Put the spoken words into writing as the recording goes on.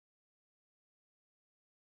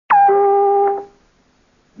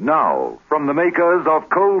Now, from the makers of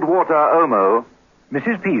cold water Omo,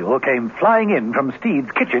 Mrs. Peel came flying in from Steed's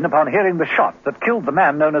kitchen upon hearing the shot that killed the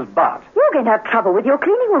man known as Bart. You're going to have trouble with your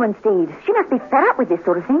cleaning woman, Steed. She must be fed up with this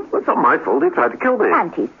sort of thing. Well, it's not my fault. He tried to kill me.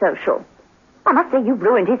 Antisocial. I must say you've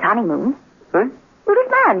ruined his honeymoon. Eh? Well, this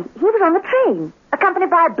man, he was on the train, accompanied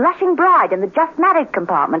by a blushing bride in the just married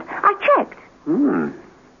compartment. I checked.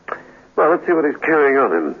 Well, let's see what he's carrying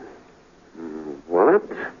on him. Wallet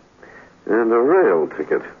and a rail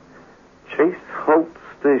ticket. Chase Holt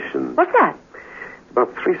Station. What's that?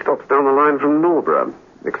 About 3 stops down the line from Norborough,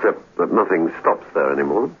 except that nothing stops there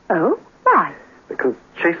anymore. Oh? Why? Because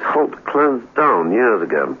Chase Holt closed down years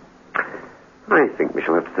ago. I think we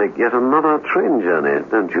shall have to take yet another train journey,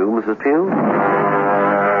 don't you, Mrs. Peel?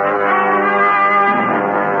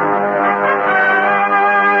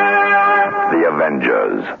 The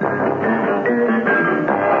Avengers.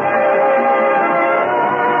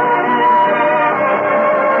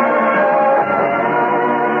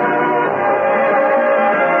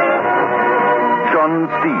 John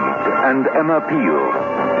Steed and Emma Peel,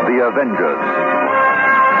 The Avengers.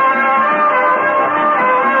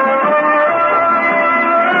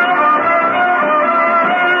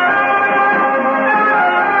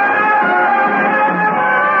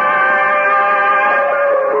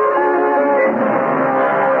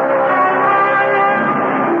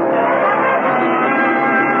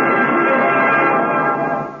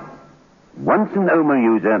 Once an Omo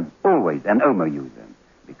user, always an Omo user,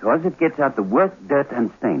 because it gets out the worst dirt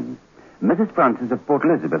and stains. Mrs. Francis of Port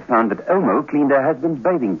Elizabeth found that Omo cleaned her husband's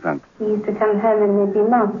bathing trunks. He used to come home and they'd be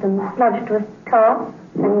mopped and sludged with tar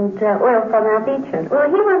and oil from our beaches. Well,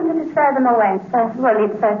 he wanted to throw them away. He'd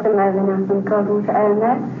soak them overnight in cold water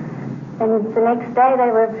Omo. And the next day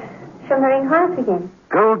they were shimmering white again.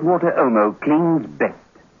 Cold water Omo cleans best.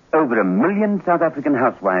 Over 1 million South African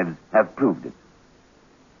housewives have proved it.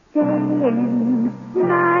 Day in,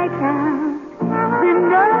 night out,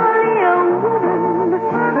 Magnolia woman,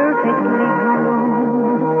 perfectly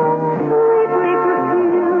groomed, sweetly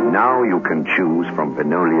perfumed. Now you can choose from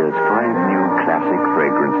Vinolia's 5 new classic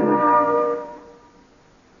fragrances.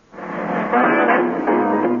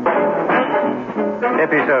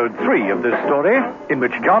 Episode 3 of this story, in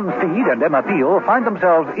which John Steed and Emma Peel find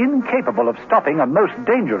themselves incapable of stopping a most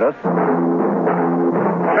dangerous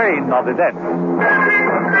train of events.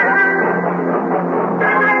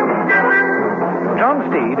 John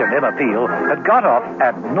Steed and Emma Peel had got off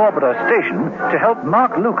at Norborough Station to help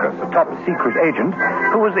Mark Lucas, a top-secret agent,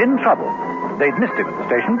 who was in trouble. They'd missed him at the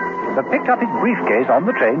station, but picked up his briefcase on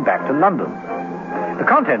the train back to London. The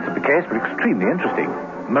contents of the case were extremely interesting.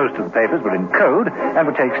 Most of the papers were in code and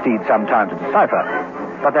would take Steed some time to decipher.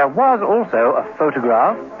 But there was also a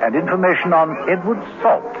photograph and information on Edward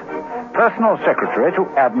Salt, personal secretary to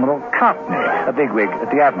Admiral Cartney, a bigwig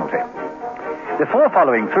at the Admiralty. Before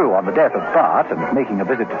following through on the death of Bart and making a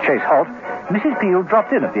visit to Chase Holt, Mrs. Peel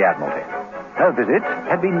dropped in at the Admiralty. Her visit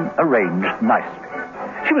had been arranged nicely.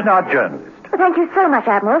 She was now a journalist. Well, thank you so much,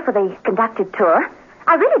 Admiral, for the conducted tour.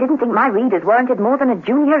 I really didn't think my readers warranted more than a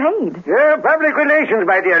junior aide. Public relations,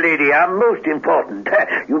 my dear lady, are most important.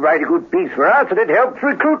 You write a good piece for us, and it helps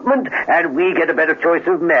recruitment, and we get a better choice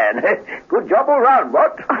of men. Good job all round,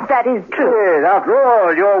 what? Oh, that is true. Yes, after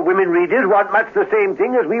all, your women readers want much the same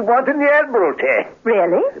thing as we want in the Admiralty.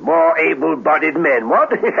 Really? More able-bodied men,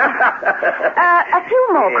 what? A few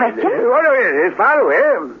more questions. Yes, far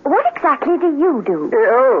away. What exactly do you do?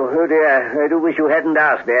 Oh, dear, I do wish you hadn't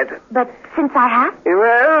asked that. But since I have?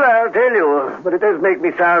 Well, I'll tell you, but it does make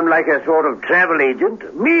me sound like a sort of travel agent.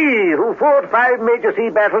 Me, who fought 5 major sea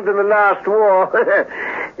battles in the last war.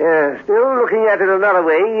 Still, looking at it another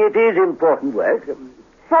way, it is important work.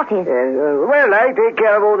 What is? Well, I take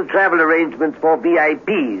care of all the travel arrangements for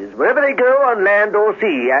VIPs, wherever they go, on land or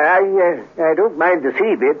sea. I don't mind the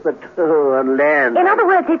sea bit, but on land. In other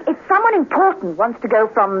words, if someone important wants to go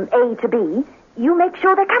from A to B, you make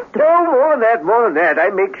sure they're comfortable. Oh, more than that. I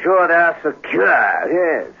make sure they're secure,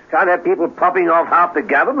 yes. Can't have people popping off half the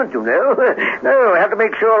government, you know. No, have to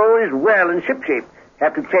make sure all is well and shipshape.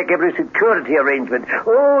 Have to check every security arrangement.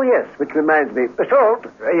 Oh, yes, which reminds me. Salt.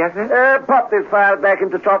 Yes, sir? Pop this file back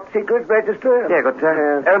into top secret register. Yeah, good,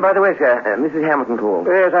 sir. By the way, sir, Mrs. Hamilton called.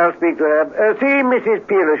 Yes, I'll speak to her. See Mrs.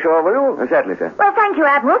 Peel ashore, will you? Certainly, sir. Well, thank you,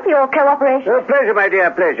 Admiral, for your cooperation. Pleasure, my dear,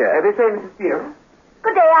 pleasure. This way, Mrs. Peel.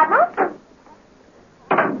 Good day, Admiral.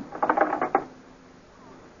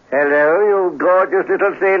 Hello, you gorgeous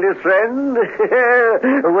little sailor's friend.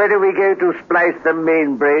 When are we going to splice the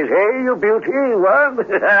main brace, hey, you beauty, what?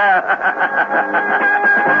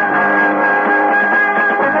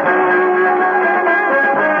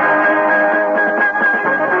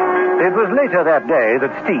 It was later that day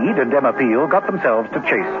that Steed and Emma Peel got themselves to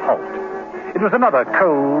Chase Holt. It was another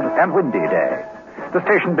cold and windy day. The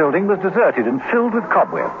station building was deserted and filled with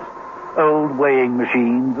cobwebs. Old weighing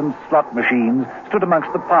machines and slot machines stood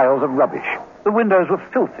amongst the piles of rubbish. The windows were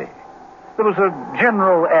filthy. There was a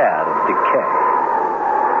general air of decay.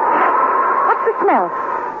 What's the smell?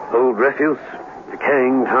 Old refuse,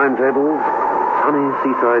 decaying timetables, sunny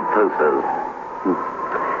seaside posters.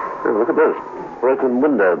 Oh, look at this. Broken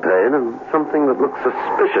window pane and something that looks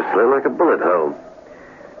suspiciously like a bullet hole.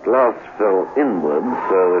 Glass fell inwards,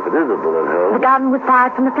 so if it is a bullet hole... The gun was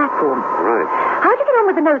fired from the platform. Right. How'd you get on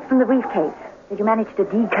with the notes from the briefcase? Did you manage to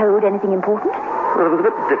decode anything important? Well, it was a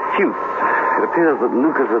bit diffuse. It appears that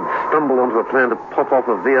Lucas had stumbled onto a plan to pop off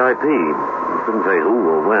a VIP. He couldn't say who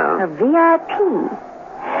or where. A VIP?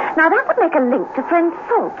 Now, that would make a link to friend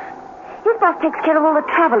Salt. His boss takes care of all the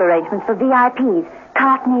travel arrangements for VIPs.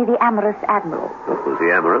 Cartney, the amorous admiral. What was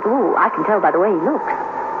the amorous? Oh, I can tell by the way he looks.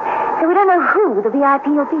 So we don't know who the VIP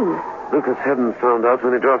will be. Lucas hadn't found out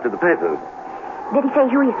when he drafted the papers. Did he say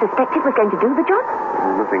who he suspected was going to do the job?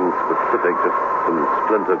 Nothing specific, just some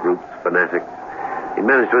splinter groups, fanatics. He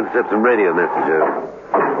managed to intercept some radio messages.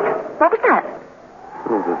 What was that? It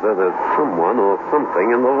was as though there's someone or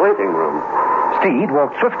something in the waiting room. Steed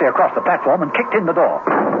walked swiftly across the platform and kicked in the door.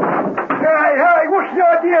 Hey, what's the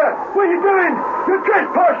idea? What are you doing? You're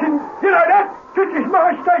trespassing. You know that? This is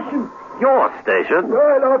my station. Your station?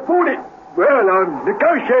 Well, I bought it. Well, I'm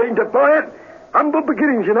negotiating to buy it. Humble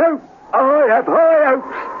beginnings, you know. I have high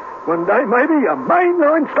hopes. One day, maybe, a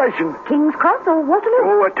mainline station. King's Cross or Waterloo?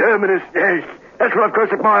 Oh, a terminus, yes. That's what I've got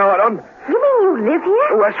set my heart on. You mean you live here?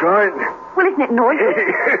 Oh, that's right. Well, isn't it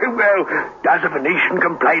noisy? Well, does a Venetian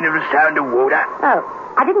complain of the sound of water? Oh,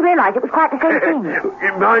 I didn't realize it was quite the same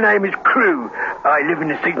thing. My name is Crew. I live in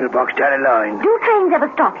the signal box down the line. Do trains ever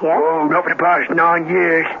stop here? Oh, not for the past 9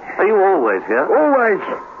 years. Are you always here? Always.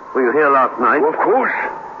 Were you here last night? Of course.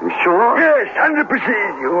 You sure? Yes, 100%.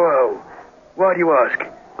 Whoa. Why do you ask?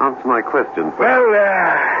 Answer my question first. Well,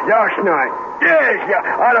 last night. Yes,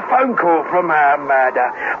 I had a phone call from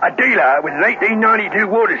a dealer with an 1892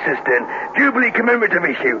 water cistern. Jubilee commemorative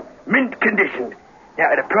issue. Mint condition. Now,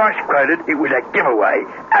 at the price quoted, it was a giveaway.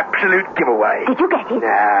 Absolute giveaway. Did you get it?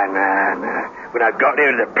 No. When I got there,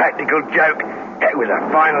 it was a practical joke. It was a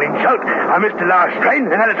final insult. I missed the last train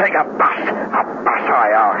and had to take a bus. A bus, I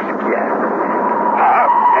asked. Yeah.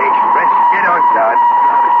 Express. Get on, son.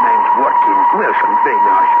 His name's Watkins. Wilson. Very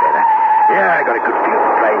nice fella. Yeah, I got a good feel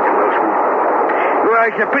for planes at Wilson. Well,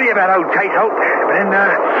 it's a pity about old Tate Holt. But then,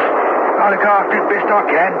 I'll look after it best I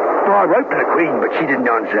can. Well, I wrote to the Queen, but she didn't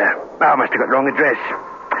answer. I must have got the wrong address.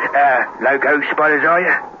 Loco spotters, are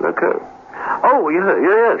you? Loco? Oh,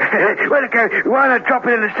 yes. Well, okay, why not drop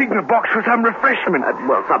it in the signal box for some refreshment?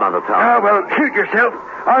 Well, some other time. Oh, well, suit yourself.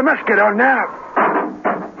 I must get on now.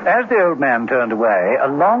 As the old man turned away, a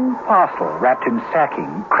long parcel wrapped in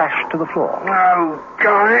sacking crashed to the floor. Oh,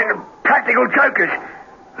 darn it. Practical jokers.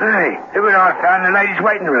 Hey, who would I found in the ladies'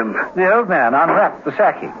 waiting room? The old man unwrapped the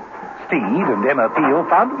sacking. Steed and Emma Peel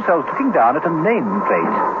found themselves looking down at a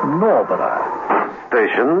nameplate, Norborough.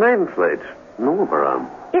 Station nameplate, Norborough.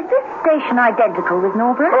 Is this station identical with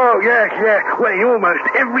Norborough? Oh, yes. Well, in almost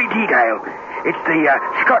every detail. It's the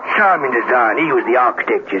Scott Simon design. He was the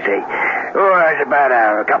architect, you see. Oh, there's about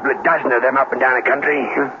a couple of dozen of them up and down the country.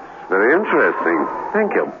 Very interesting.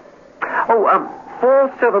 Thank you. Oh,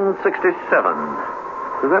 4767.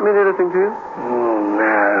 Does that mean anything to you? Oh,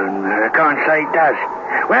 no, I can't say it does.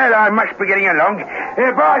 Well, I must be getting along.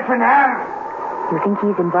 Bye for now. You think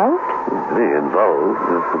he's involved? Very involved.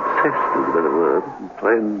 Obsessed is a better word.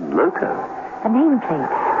 Playing loco. A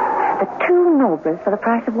nameplate. The 2 Norboroughs for the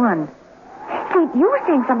price of 1. See, you were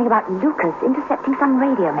saying something about Lucas intercepting some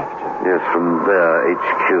radio messages. Yes, from their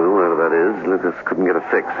HQ, wherever that is, Lucas couldn't get a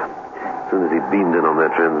fix. As soon as he beamed in on their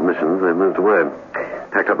transmissions, they moved away.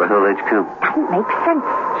 Packed up the whole HQ. Doesn't make sense.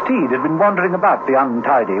 Steed had been wandering about the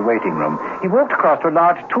untidy waiting room. He walked across to a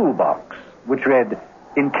large toolbox, which read,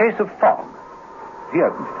 "In case of fog." He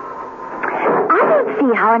opened it. I don't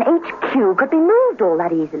see how an HQ could be moved all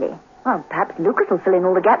that easily. Well, perhaps Lucas will fill in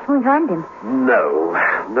all the gaps when we find him. No,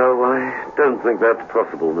 I don't think that's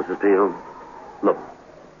possible, Mrs. Peel. Look.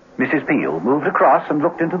 Mrs. Peel moved across and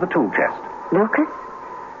looked into the tool chest. Lucas?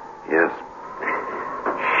 Yes.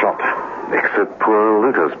 Shot. Except poor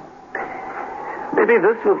Lucas. Maybe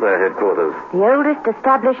this was their headquarters. The oldest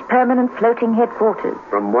established permanent floating headquarters.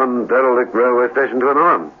 From one derelict railway station to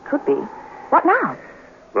another. Could be. What now?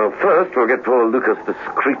 Well, first we'll get poor Lucas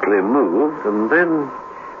discreetly moved, and then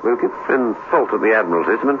we'll give friend Salt at the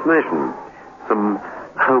Admiralty some information. Some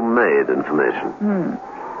homemade information.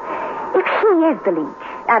 If he is the leech,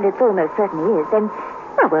 and it almost certainly is, then,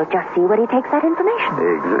 well, we'll just see where he takes that information.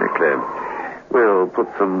 Exactly. We'll put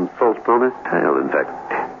some salt on his tail, in fact.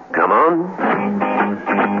 Come on.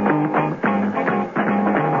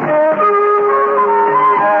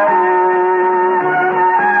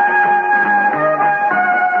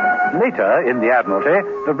 Later, in the Admiralty,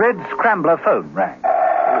 the red scrambler phone rang.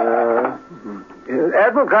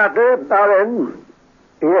 Admiral Carter, RN.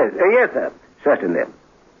 Yes, yes, sir. Certainly.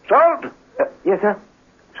 Salt? Yes, sir.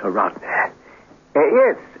 Sir Rodney.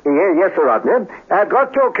 Yes, Sir Rodney. I've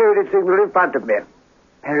got your coded signal in front of me.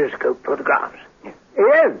 Periscope photographs.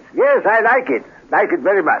 Yes, I like it. Like it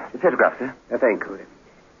very much. Photograph, sir. Thank you.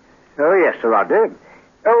 Oh, yes, Sir Rodney.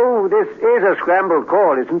 Oh, this is a scrambled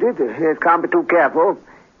call, isn't it? It can't be too careful.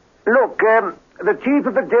 Look, the Chief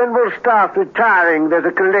of the General Staff retiring. There's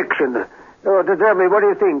a collection. Oh, tell me, what do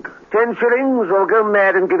you think? 10 shillings or go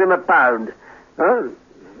mad and give him £1? Huh?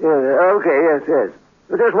 Okay, yes.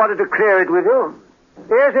 I just wanted to clear it with you.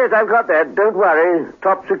 Yes, I've got that. Don't worry.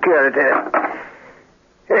 Top security.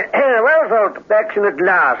 Well, Salt, action at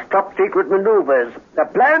last. Top secret maneuvers. A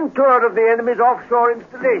planned tour of the enemy's offshore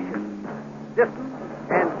installation. Distant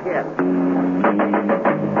and careful.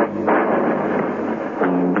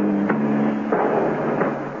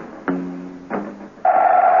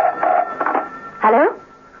 Hello?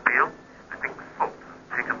 Bill, I think Salt's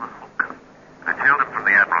taken the hook. I tailed him from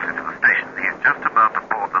the Admiralty to the station. He's just about to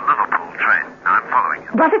board the Liverpool train. Now I'm following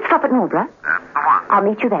him. Does it stop at Nordra? That's the one. I'll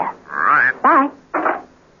meet you there. Right. Bye.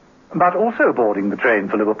 But also boarding the train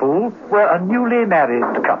for Liverpool were a newly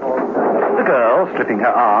married couple. The girl, slipping her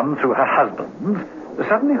arm through her husband's,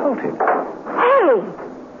 suddenly halted. Hey!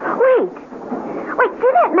 Wait,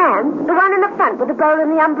 see that man? The one in the front with the bowl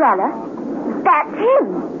and the umbrella? That's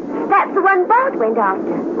him. That's the one Bart went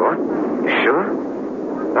after. What? Sure?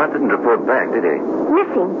 Bart didn't report back, did he?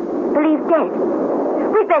 Missing. Believed dead.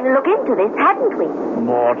 We'd better look into this, hadn't we?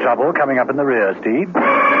 More trouble coming up in the rear, Steve.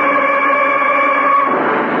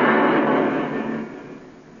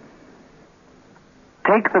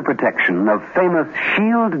 Take the protection of famous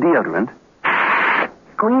Shield deodorant,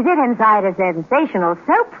 Squeeze it inside a sensational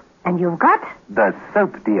soap, and you've got... the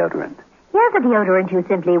soap deodorant. Here's a deodorant you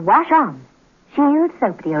simply wash on. Shield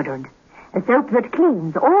soap deodorant. A soap that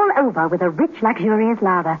cleans all over with a rich, luxurious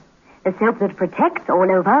lather. A soap that protects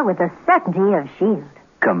all over with the certainty of Shield.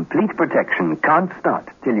 Complete protection can't start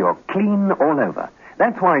till you're clean all over.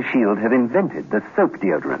 That's why Shield have invented the soap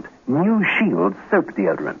deodorant. New Shield soap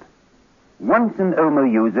deodorant. Once an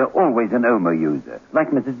Omo user, always an Omo user, like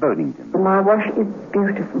Mrs. Bodington. My wash is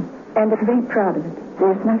beautiful, and I'm very proud of it.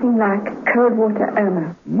 There's nothing like cold water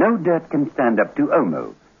Omo. No dirt can stand up to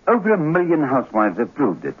Omo. Over 1 million housewives have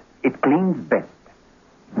proved it. It cleans best.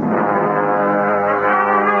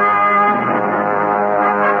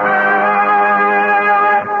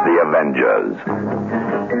 The Avengers.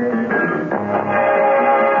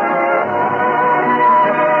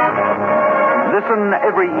 Listen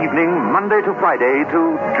every evening, Monday to Friday,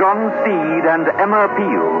 to John Steed and Emma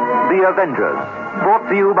Peel, The Avengers. Brought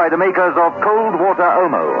to you by the makers of Cold Water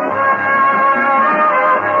Omo.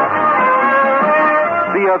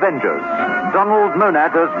 The Avengers. Donald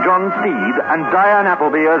Monat as John Steed and Diane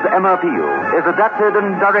Appleby as Emma Peel is adapted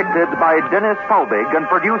and directed by Dennis Falbig and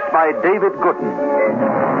produced by David Gooden.